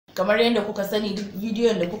Kamar yadda kuka sani, duk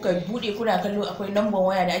bidiyon da kuka bude kuna kallo akwai lambar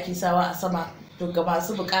waya da ake sawa a sama. To ga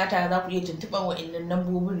masu bukata za ku iya tuntuɓar wa'annan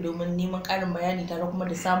lambobin domin neman ƙarin bayani tare kuma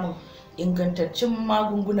da samun ingantaccen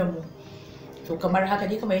magungunan mu. To kamar haka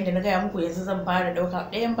dai, kamar yadda na gaya muku, yanzu zan fara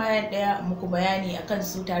ɗauka ɗayan bayan ɗaya muku bayani akan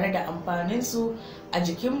su tare da amfanin su a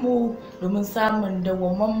jikin mu domin samun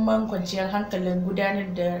dawwammamen kwanciyar hankalin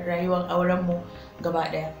gudanar da rayuwar auren mu gaba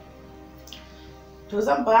ɗaya. To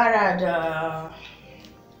zan fara da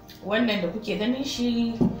wannan da kuke ganin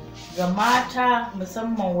shi ga mata,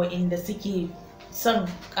 musamman waɗanda suke son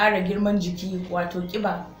ƙara girman jiki wato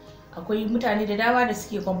ƙiba. Akwai mutane da dama da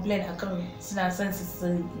suke complain akan suna son su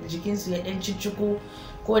jikinsu ya ɗan cicciko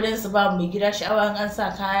ko dan su ba mai gida sha'awa, an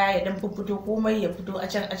sa kaya ya ɗan fito komai ya fito a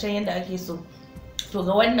can yadda ake so. To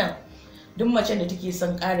ga wannan, duk macen da take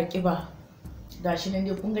son ƙara ƙiba, gashi nan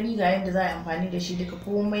dai kun gani ga yadda za a yi amfani da shi, duka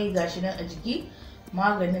komai gashi nan a jiki.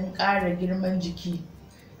 Maganin ƙara girman jiki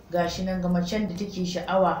gashi nan ga macen da take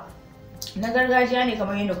sha'awa. Na gargajiya ne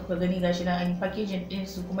kamar yadda kuka gani, gashi nan an yi packaging din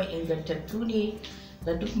su kuma ingantattu ne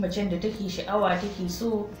ga duk macen da take sha'awa take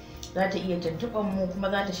so. Za ta iya tuntuɓar mu kuma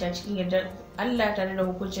za ta sha cikin yardar Allah tare da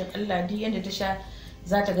hukuncin Allah. Duk yadda ta sha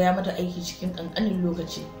za ta gaya mata aiki cikin ƙanƙanin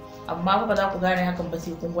lokaci, amma ba za ku gane hakan ba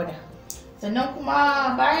sai kun gwada. Sannan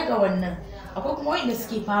kuma baya ga wannan, akwai kuma wanda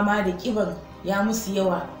suke fama da ƙiban ya musu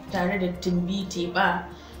yawa tare da tumbi teɓa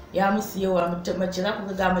ya musu yawa. Mace za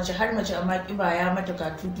ku ga mace har mace amma ƙiba ya mata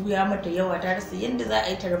katutu ya mata yawa, ta rasa yadda za a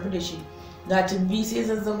yi ta rabu da shi, ga tumbi sai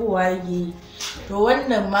zazzagowa yake yi. To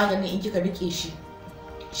wannan maganin in kika rike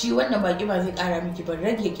shi wannan ba ƙiba zai ƙara miki ba,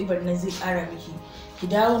 rage ƙibar nan zai ƙara miki, ki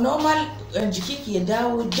dawo normal, jikinki ya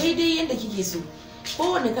dawo daidai yadda kike so.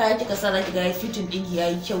 Kowane kaya kika sa zaki ga fitin ɗinki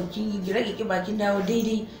yayi kyau, kin rage ƙiba kin dawo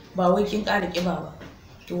daidai, ba wai kin ƙara ƙiba ba.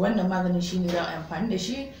 To wannan maganin shine za a amfani da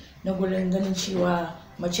shi na gurin ganin cewa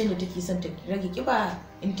mace da take son ta rage ƙiba,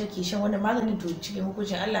 in take shan wannan maganin to cikin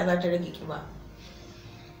hukuncin Allah za ta rage ƙiba.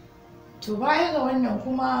 To baya ga wannan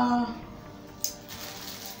kuma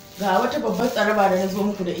ga wata babbar tsaraba da na zo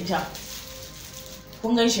muku da ita.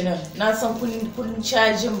 Kun gan shi nan, na san kun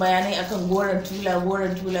sha jin bayanai akan goron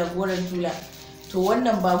tula. To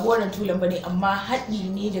wannan ba goron tulan bane, amma haɗi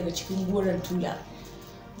ne daga cikin goron tula.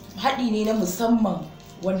 Haɗi ne na musamman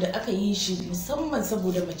wanda aka yi shi musamman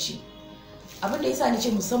saboda mace. Abin da yasa ni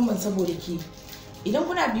ce musamman saboda ke, idan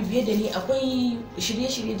kuna bibiye da ni, akwai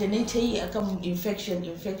shirye-shirye da na ta yi akan infection,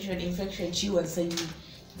 ciwon sanyi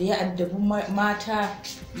da ya addabi mata,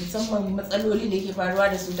 musamman matsaloli da yake faruwa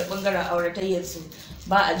da su ta bangaren auratayyar su,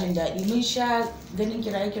 ba a jin daɗi. Mun sha ganin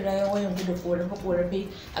kiraye-kirayen wayan ku da korafe-korafe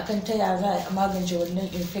akan ta ya za a magance wannan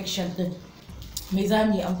infection din, me za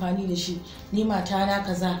mu yi amfani da shi. Ni matana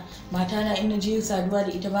kaza, matana in na je saduwa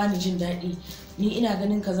da ita bani jin daɗi, ni ina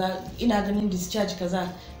ganin kaza, ina ganin discharge kaza,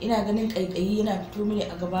 ina ganin ƙaiƙayi yana fito mini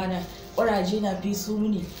a gabana, ƙuraje na fiso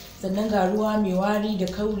mini, sannan ga ruwa mai wari da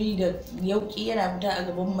kauri da yauƙi yana fita a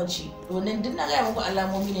gaban mace. To nan duk na gaya muku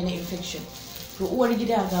alamomi ne na infection. To uwar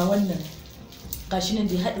gida ga wannan, gashi nan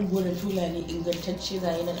dai haɗin goron tula ne ingantacce,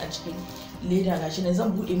 ga nan a cikin leda, gashi nan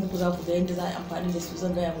zan buɗe muku za ku ga yadda za a yi amfani da su,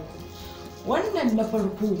 zan gaya muku. Wannan na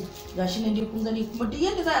farko gashi nan dai kun gani, kuma duk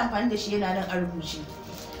yadda za a amfani da shi yana nan a rubuce.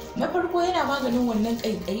 Na farko yana maganin wannan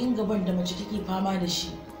ƙaiƙayin gaban da mace take fama da shi,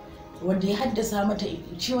 wanda ya haddasa mata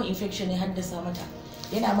ciwon infection, ya haddasa mata,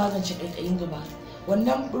 yana magance ƙaiƙayin gaba.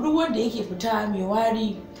 Wannan ruwan da yake fita mai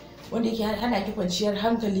wari wanda yake hana ki kwanciyar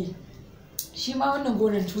hankali, shi ma wannan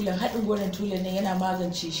goron tulan, haɗin goron tulan nan yana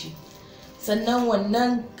magance shi. Sannan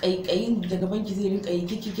wannan ƙaiƙayin da gaban ki zai rinka yi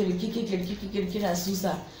kikikir kina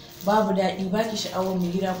susa, babu daɗi, baki sha'awar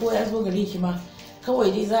mai gida ko ya zo gare ki ma,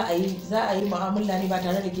 kawai dai za a yi mu'amala ne ba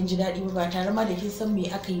tare da kin ji daɗi ba tare ma da kin san me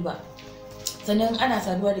aka yi ba. Sannan ana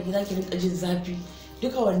saduwa da ki za ki rinka jin zafi.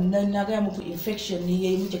 Duka wannan na gaya muku infection ne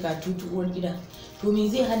yayi miki katutu uwar gida. To me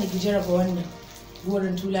zai hana ki jarraba wannan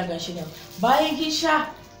goron tula? Gashi nan, bayan kin sha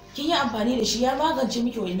kin yi amfani da shi, ya magance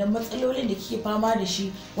miki wannan matsalolin da kike fama da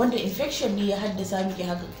shi wanda infection ne ya haddasa miki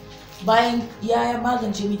haka. Bayan ya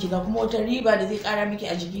magance miki, ga kuma wata riba da zai kara miki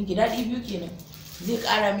a jikinki, daɗi biyu kenan. Zai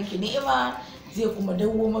kara miki ni'ima, zai kuma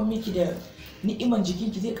dawwamar miki da ni'iman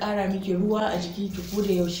jikinki, zai kara miki ruwa a jikinki ko da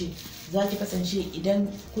yaushe. Za ki kasance idan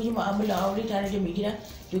kun yi mu'amalar aure tare da mai gida,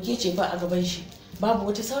 to ke ce fa a gaban shi, babu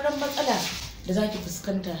wata sauran matsala da za ki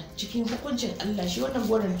fuskanta cikin hukuncin Allah. Shi wannan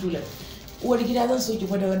goron tular, uwar gida zan so ki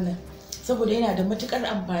gwada wannan saboda yana da matukar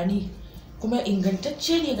amfani kuma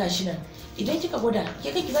ingantacce ne. Gashi nan, idan kika gwada,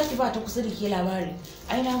 ke kanki zaki ba ta kusa da ke labari,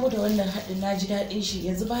 ai na gwada wannan haɗin, na ji daɗin shi,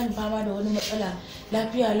 yanzu ba ni fama da wani matsala,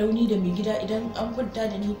 lafiya launi da mai gida, idan an kwanta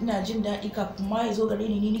da ni ina jin daɗi, kafin ma ya zo gare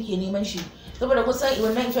ni nake neman shi, saboda kusan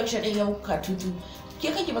wannan infection ɗin ya muku katutu, ke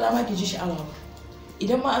kanki ba za ma ki ji sha'awa ba.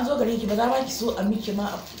 idan ma an zo gare ki ba za ma ki so a miki ma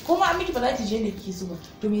ko ma a miki ba za ki je da kike so ba,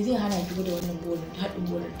 to me zai hana ki da wannan haɗin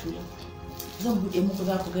goron tulan. Zan buɗe muku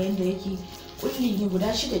za ku ga yadda yake. Kulli ne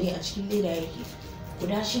guda 6 ne a cikin leda yake,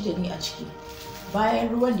 guda 6 ne a ciki. Bayan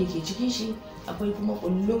ruwan da ke cikin shi akwai kuma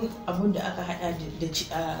kullun abun da aka hada da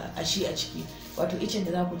a shi a ciki, wato icen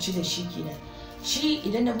da za ku ci da shi kenan. Shi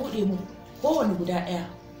idan na buɗe muku kowane guda ɗaya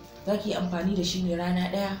za ki yi amfani da shi ne rana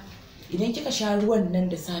ɗaya. Idan kika sha ruwan nan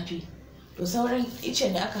da safe, to sauran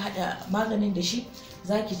icen da aka hada maganin da shi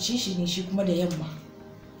za ki ci shi ne shi kuma da yamma.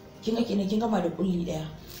 Kin ga kenan kin gama da kulli ɗaya.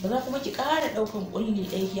 Ba za kuma ki ƙara ɗaukan kulli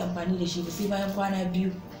ɗaya ki amfani da shi ba sai bayan kwana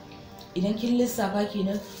 2. Idan kin lissafa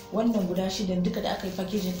kenan wannan guda 6 duka da aka yi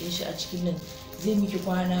packaging ɗin shi a cikin nan zai miki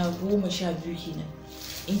kwana 12 kenan.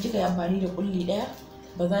 In kika yi amfani da kulli ɗaya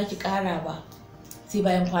ba za ki ƙara ba sai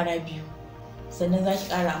bayan kwana 2 sannan za ki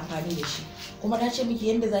ƙara amfani da shi. Kuma na ce miki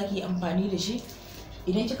yadda za ki yi amfani da shi.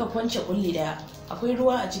 Idan kika kwance kulli ɗaya akwai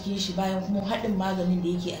ruwa a cikin shi, bayan kuma haɗin maganin da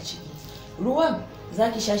yake a ciki. Ruwan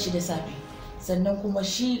za ki sha shi da safe, sannan kuma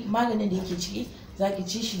shi maganin da yake ciki za ki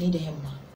ci shi ne da yamma.